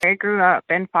I grew up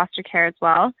in foster care as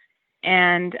well,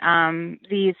 and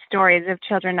these stories of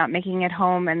children not making it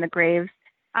home and the graves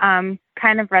kind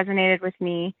of resonated with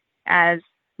me, as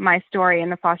my story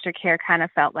in the foster care kind of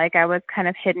felt like I was kind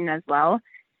of hidden as well.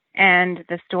 And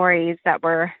the stories that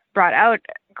were brought out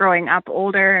growing up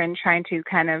older and trying to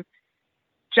kind of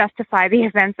justify the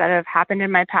events that have happened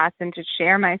in my past and to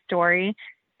share my story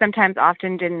sometimes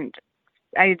often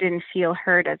I didn't feel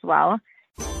heard as well.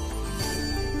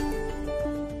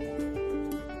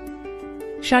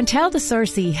 Chantal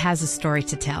DeSourcy has a story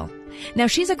to tell. Now,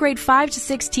 she's a grade 5 to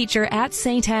 6 teacher at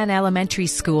St. Anne Elementary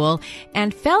School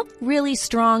and felt really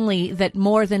strongly that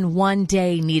more than one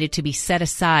day needed to be set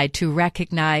aside to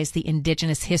recognize the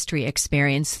Indigenous history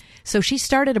experience. So she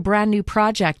started a brand new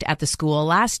project at the school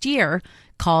last year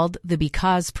called the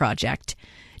Because Project.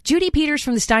 Judy Peters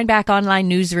from the Steinbach Online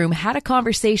Newsroom had a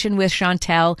conversation with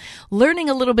Chantal, learning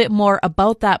a little bit more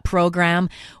about that program,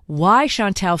 why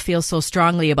Chantal feels so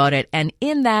strongly about it, and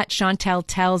in that, Chantal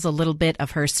tells a little bit of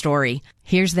her story.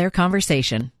 Here's their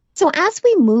conversation. So as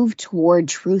we move toward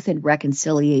truth and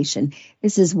reconciliation,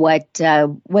 this is what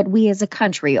we as a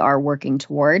country are working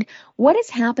toward. What is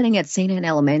happening at St. Anne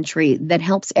Elementary that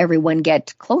helps everyone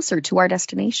get closer to our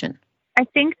destination? I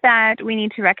think that we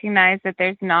need to recognize that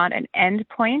there's not an end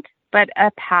point, but a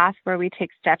path where we take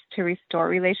steps to restore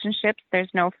relationships. There's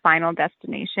no final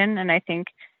destination. And I think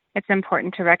it's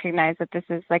important to recognize that this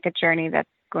is like a journey that's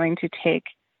going to take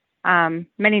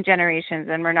many generations,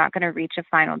 and we're not going to reach a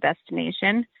final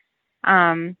destination.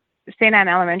 St. Anne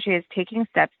Elementary is taking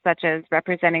steps such as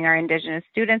representing our Indigenous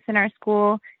students in our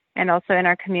school and also in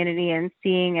our community, and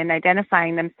seeing and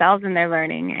identifying themselves in their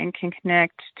learning and can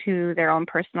connect to their own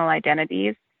personal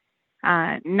identities.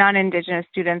 Non-Indigenous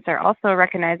students are also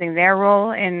recognizing their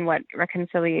role in what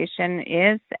reconciliation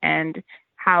is and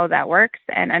how that works,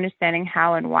 and understanding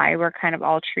how and why we're kind of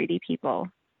all treaty people.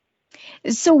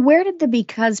 So where did the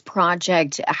Because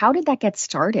Project, how did that get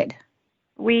started?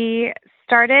 We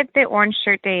started the Orange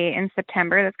Shirt Day in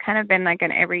September. That's kind of been like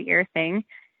an every year thing.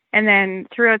 And then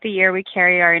throughout the year, we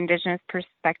carry our Indigenous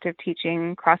perspective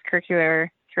teaching cross-curricular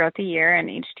throughout the year, and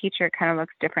each teacher kind of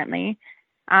looks differently.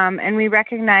 And we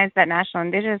recognize that National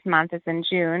Indigenous Month is in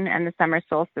June, and the summer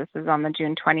solstice is on the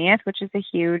June 20th, which is a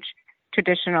huge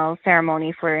traditional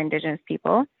ceremony for Indigenous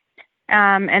people.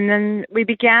 And then we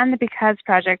began the Because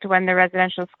Project when the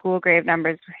residential school grave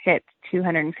numbers hit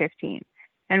 215.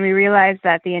 And we realized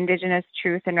that the Indigenous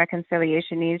truth and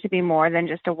reconciliation needed to be more than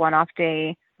just a one-off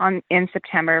day in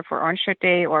September for Orange Shirt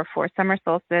Day or for summer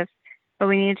solstice, but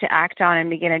we needed to act on and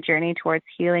begin a journey towards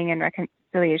healing and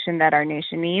reconciliation that our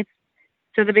nation needs.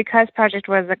 So the Because Project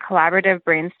was a collaborative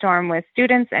brainstorm with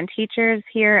students and teachers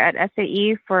here at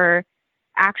SAE for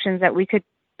actions that we could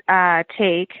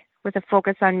take with a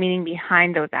focus on meaning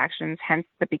behind those actions, hence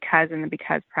the Because and the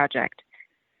Because Project.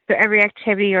 So every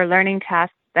activity or learning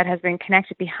task that has been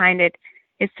connected behind it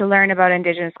is to learn about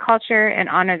Indigenous culture and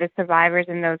honor the survivors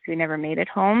and those who never made it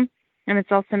home. And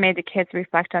it's also made the kids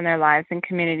reflect on their lives and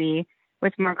community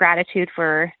with more gratitude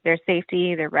for their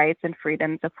safety, their rights, and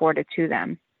freedoms afforded to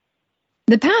them.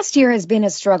 The past year has been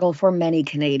a struggle for many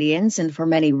Canadians, and for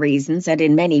many reasons and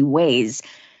in many ways.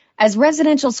 As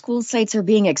residential school sites are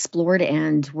being explored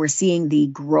and we're seeing the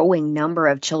growing number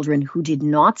of children who did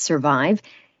not survive,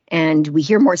 and we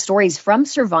hear more stories from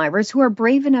survivors who are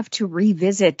brave enough to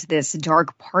revisit this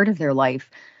dark part of their life.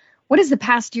 What has the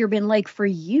past year been like for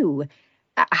you?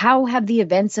 How have the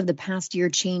events of the past year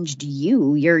changed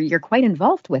you? You're quite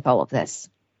involved with all of this.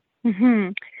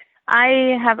 Mm-hmm.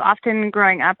 I have often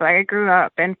growing up, I grew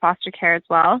up in foster care as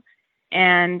well.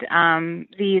 And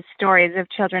these stories of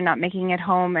children not making it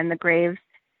home and the graves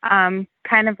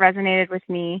kind of resonated with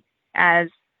me, as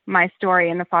my story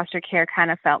in the foster care kind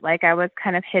of felt like I was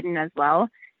kind of hidden as well.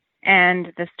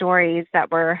 And the stories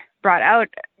that were brought out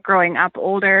growing up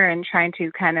older and trying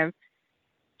to kind of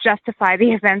justify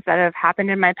the events that have happened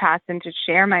in my past and to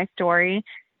share my story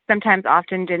sometimes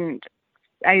often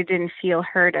I didn't feel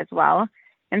heard as well.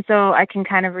 And so I can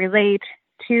kind of relate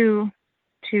to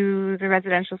the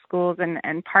residential schools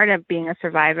and part of being a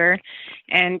survivor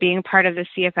and being part of the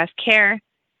CFS care.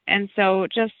 And so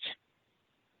just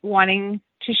wanting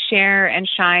to share and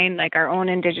shine like our own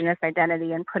Indigenous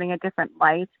identity and putting a different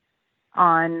light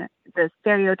on the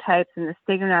stereotypes and the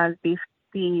stigmas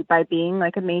by being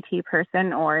like a Métis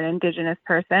person or an Indigenous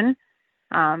person.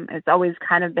 It's always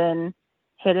kind of been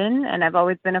hidden, and I've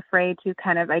always been afraid to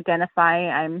kind of identify.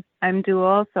 I'm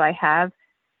dual, so I have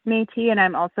Métis and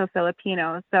I'm also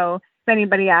Filipino. So if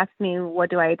anybody asked me what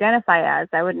do I identify as,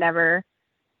 I would never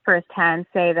firsthand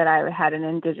say that I had an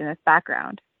Indigenous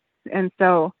background. And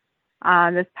so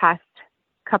this past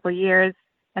couple years,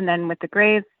 and then with the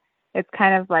graves, it's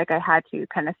kind of like I had to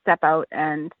kind of step out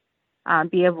and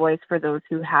be a voice for those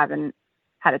who haven't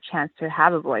had a chance to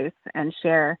have a voice and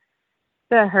share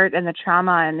the hurt and the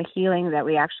trauma and the healing that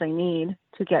we actually need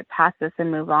to get past this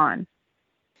and move on.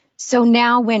 So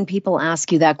now when people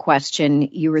ask you that question,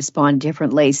 you respond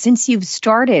differently. Since you've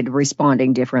started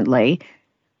responding differently,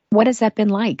 what has that been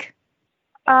like?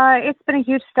 It's been a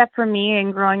huge step for me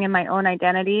in growing in my own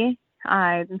identity.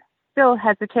 I'm still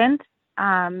hesitant,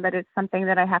 but it's something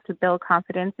that I have to build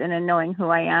confidence in knowing who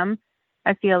I am.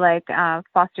 I feel like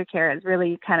foster care has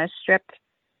really kind of stripped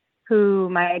who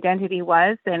my identity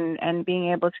was, and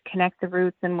being able to connect the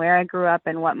roots and where I grew up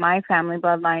and what my family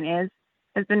bloodline is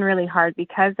has been really hard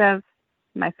because of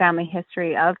my family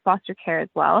history of foster care as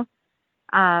well.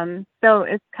 So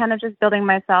it's kind of just building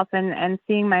myself and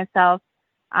seeing myself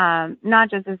not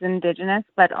just as Indigenous,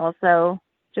 but also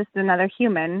just another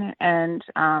human. And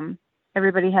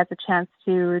everybody has a chance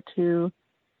to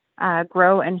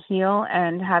grow and heal,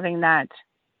 and having that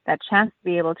chance to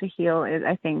be able to heal is,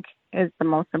 I think, is the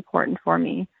most important for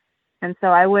me. And so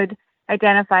I would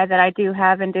identify that I do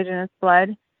have Indigenous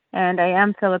blood, and I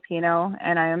am Filipino,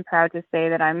 and I am proud to say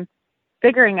that I'm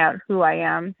figuring out who I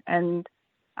am. And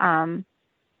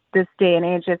this day and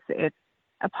age, it's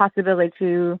a possibility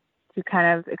to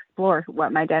kind of explore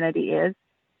what my identity is,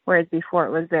 whereas before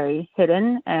it was very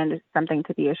hidden and something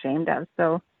to be ashamed of.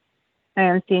 So I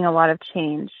am seeing a lot of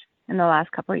change in the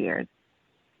last couple of years.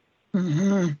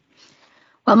 Mm-hmm.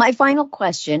 Well, my final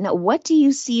question, what do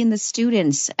you see in the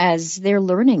students as they're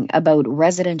learning about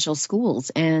residential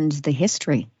schools and the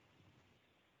history?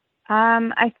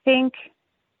 I think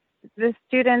the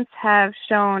students have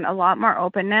shown a lot more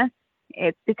openness.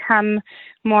 It's become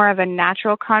more of a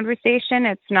natural conversation.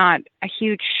 It's not a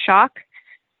huge shock.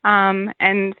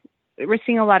 And we're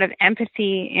seeing a lot of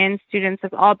empathy in students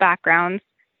of all backgrounds,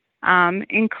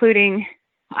 including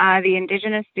the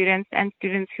Indigenous students and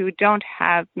students who don't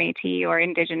have Métis or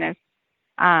Indigenous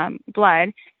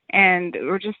blood. And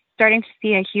we're just starting to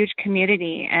see a huge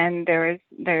community, and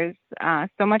there's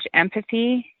so much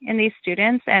empathy in these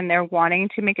students, and they're wanting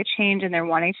to make a change, and they're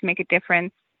wanting to make a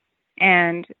difference,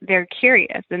 and they're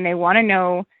curious, and they want to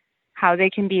know how they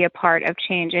can be a part of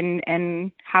change,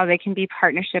 and how they can be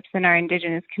partnerships in our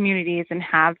Indigenous communities and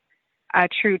have a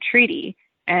true treaty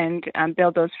and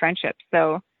build those friendships.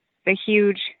 So the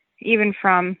huge, even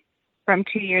from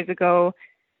 2 years ago,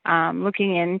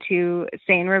 looking into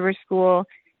Seine River School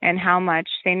and how much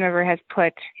Seine River has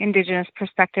put Indigenous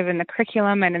perspective in the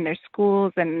curriculum and in their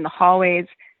schools and in the hallways.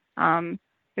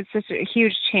 It's just a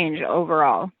huge change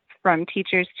overall from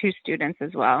teachers to students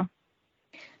as well.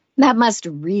 That must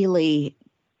really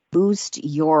boost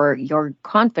your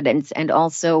confidence and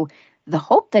also the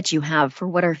hope that you have for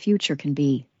what our future can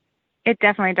be. It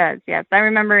definitely does, yes. I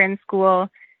remember in school,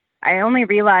 I only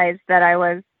realized that I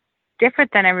was different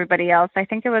than everybody else. I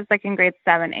think it was like in grade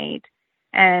 7, 8.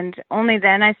 And only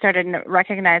then I started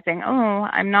recognizing, oh,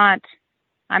 I'm not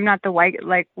the white,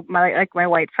 like my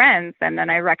white friends. And then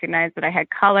I recognized that I had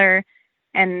color,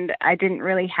 and I didn't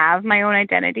really have my own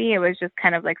identity. It was just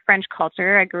kind of like French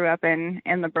culture. I grew up in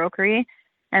the Brokery.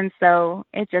 And so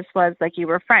it just was like you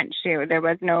were French. There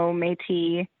was no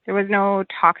Métis. There was no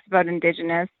talks about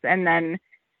Indigenous. And then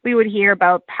we would hear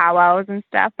about powwows and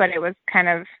stuff, but there was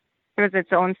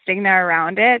its own stigma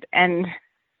around it. And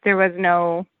there was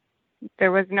no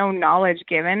knowledge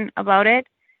given about it.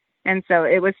 And so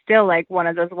it was still like one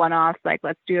of those one-offs, like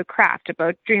let's do a craft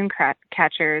about dream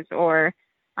catchers, or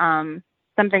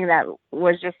something that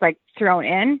was just like thrown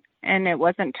in, and it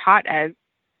wasn't taught as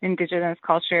Indigenous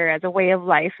culture, as a way of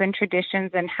life and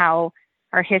traditions and how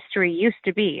our history used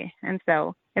to be. And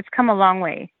so it's come a long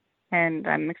way, and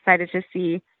I'm excited to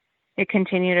see it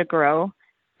continue to grow,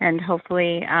 and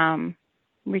hopefully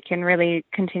we can really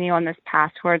continue on this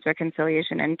path towards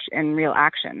reconciliation and real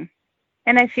action.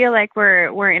 And I feel like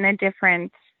we're in a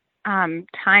different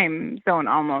time zone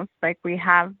almost. Like we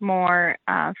have more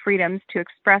freedoms to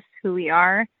express who we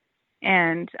are,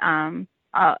 and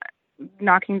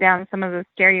knocking down some of the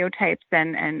stereotypes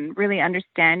and really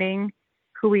understanding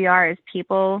who we are as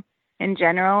people in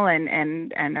general,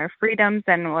 and our freedoms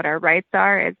and what our rights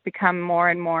are. It's become more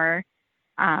and more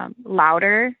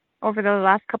louder over the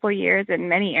last couple of years in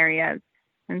many areas.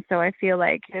 And so I feel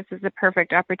like this is a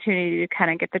perfect opportunity to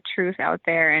kind of get the truth out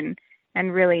there and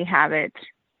really have it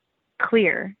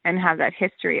clear, and have that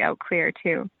history out clear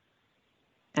too.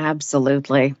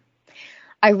 Absolutely.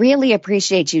 I really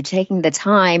appreciate you taking the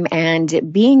time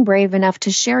and being brave enough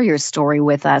to share your story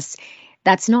with us.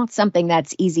 That's not something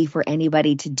that's easy for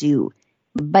anybody to do.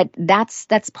 But that's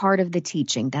part of the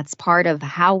teaching. That's part of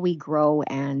how we grow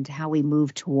and how we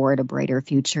move toward a brighter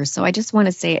future. So I just want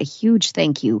to say a huge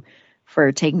thank you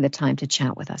for taking the time to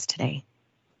chat with us today.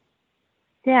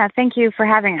 Yeah, thank you for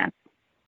having us.